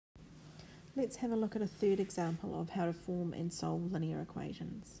Let's have a look at a third example of how to form and solve linear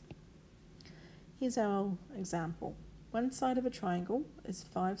equations. Here's our example. One side of a triangle is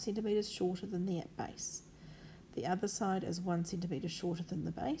 5 centimetres shorter than the base. The other side is 1 centimetre shorter than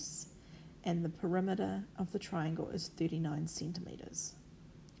the base, and the perimeter of the triangle is 39 centimetres.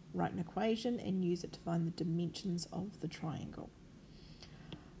 Write an equation and use it to find the dimensions of the triangle.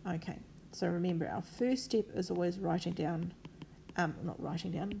 Okay, so remember our first step is always defining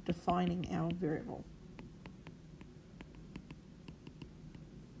our variable.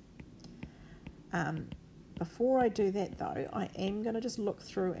 Before I do that though, I am going to just look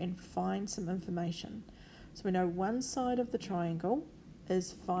through and find some information. So we know one side of the triangle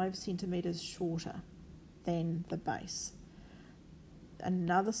is 5 centimetres shorter than the base.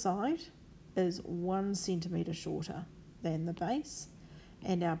 Another side is 1 centimetre shorter than the base,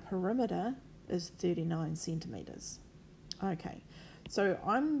 and our perimeter is 39 centimetres. Okay, so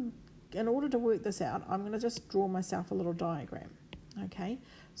in order to work this out, I'm going to just draw myself a little diagram. Okay,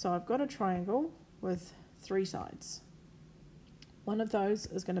 so I've got a triangle with 3 sides. One of those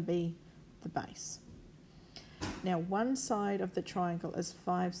is going to be the base. Now, one side of the triangle is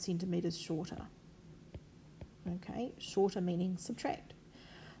 5 centimetres shorter. Okay, shorter meaning subtract.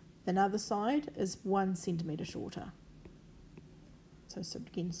 Another side is 1 centimetre shorter. So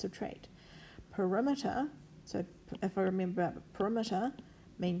again, subtract. Perimeter, so if I remember, perimeter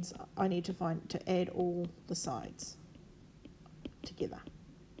means I need to add all the sides together.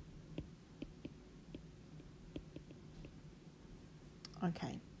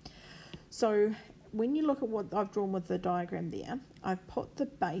 Okay, so when you look at what I've drawn with the diagram there, I've put the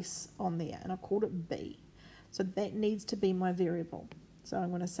base on there and I've called it B. So that needs to be my variable. So I'm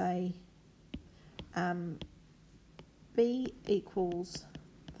going to say B equals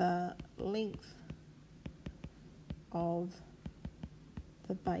the length of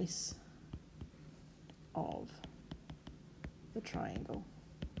the base of the triangle.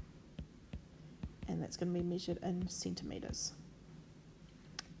 And that's going to be measured in centimetres.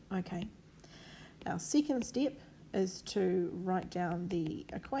 Okay, our second step is to write down the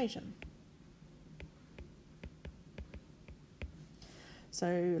equation.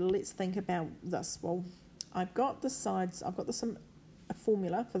 So let's think about this. Well, I've got a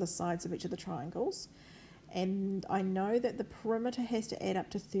formula for the sides of each of the triangles, and I know that the perimeter has to add up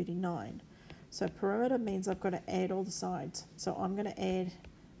to 39. So perimeter means I've got to add all the sides. So I'm going to add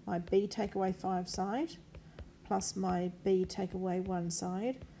my B take away 5 side, plus my B take away 1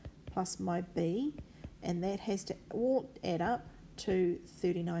 side, plus my B, and that has to all add up to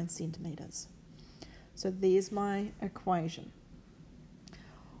 39 centimetres. So there's my equation.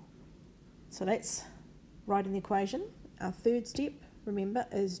 So that's writing the equation. Our third step, remember,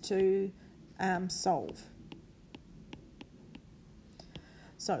 is to solve.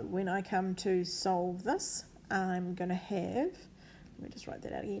 So when I come to solve this, I'm going to have, let me just write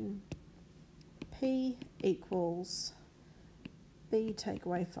that out again, P equals B take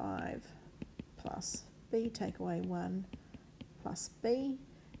away 5 plus B take away 1 plus B,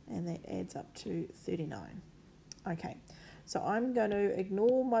 and that adds up to 39. Okay, so I'm going to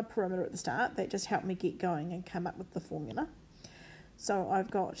ignore my perimeter at the start. That just helped me get going and come up with the formula. So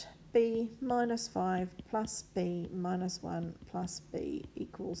I've got B minus 5 plus B minus 1 plus B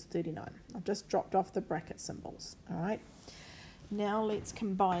equals 39. I've just dropped off the bracket symbols. All right, now let's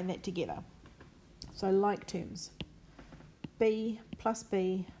combine that together. So like terms, B plus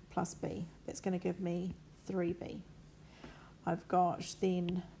B plus B, that's going to give me 3B. I've got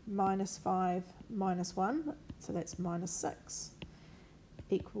then minus 5 minus 1, so that's minus 6,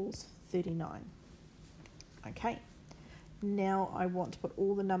 equals 39. Okay, now I want to put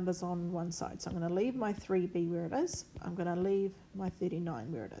all the numbers on one side. So I'm going to leave my 3B where it is, I'm going to leave my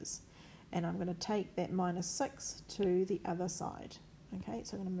 39 where it is, and I'm going to take that minus 6 to the other side. Okay,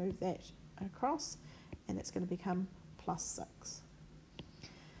 so I'm going to move that across, and that's going to become plus 6.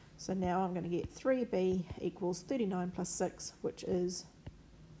 So now I'm going to get 3B equals 39 plus 6, which is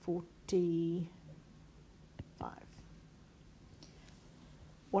 45.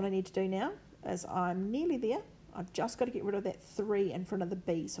 What I need to do now is I'm nearly there. I've just got to get rid of that 3 in front of the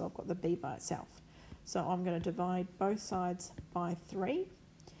B, so I've got the B by itself. So I'm going to divide both sides by 3,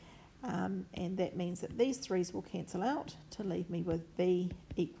 and that means that these 3's will cancel out to leave me with B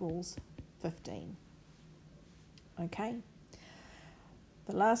equals 15. Okay.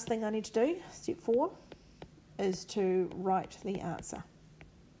 The last thing I need to do, step 4, is to write the answer.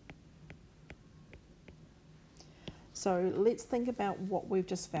 So let's think about what we've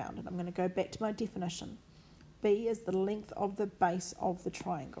just found, and I'm going to go back to my definition. B is the length of the base of the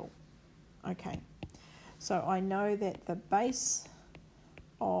triangle. Okay, so I know that the base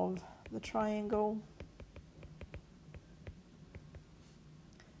of the triangle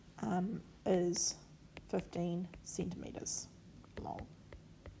is 15 centimetres long.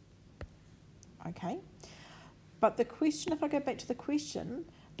 Okay, but the question, if I go back to the question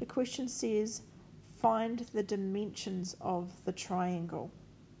says find the dimensions of the triangle.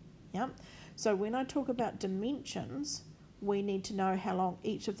 Yeah, so when I talk about dimensions, we need to know how long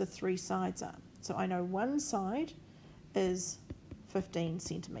each of the three sides are. So I know one side is 15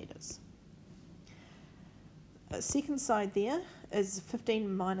 centimetres. The second side there is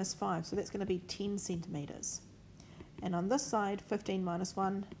 15 minus 5, so that's going to be 10 centimetres. And on this side, 15 minus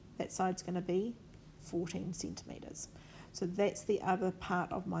 1, that side's going to be 14 centimetres. So that's the other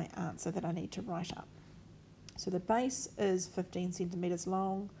part of my answer that I need to write up. So the base is 15 centimetres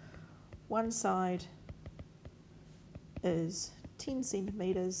long, one side is 10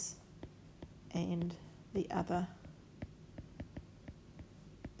 centimetres, and the other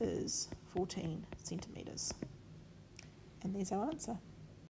is 14 centimetres. And there's our answer.